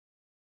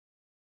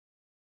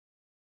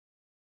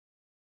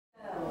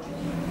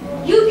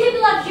You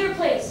people have your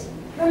place.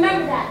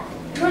 Remember that.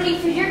 No need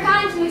for your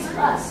kind to mix with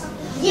us.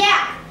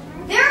 Yeah,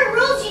 there are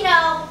rules, you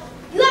know.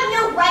 You have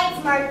no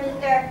rights, Martin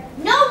Luther.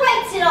 No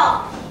rights at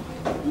all.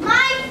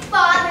 My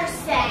father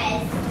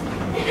says.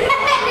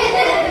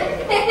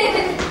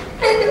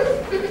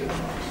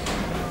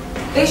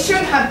 They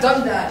shouldn't have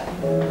done that.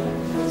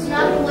 It's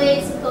not the way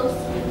it's supposed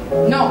to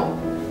be. No,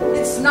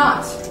 it's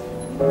not.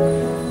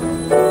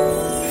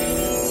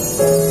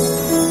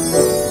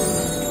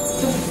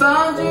 The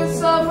founders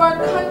of our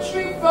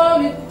country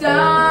wrote it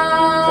down.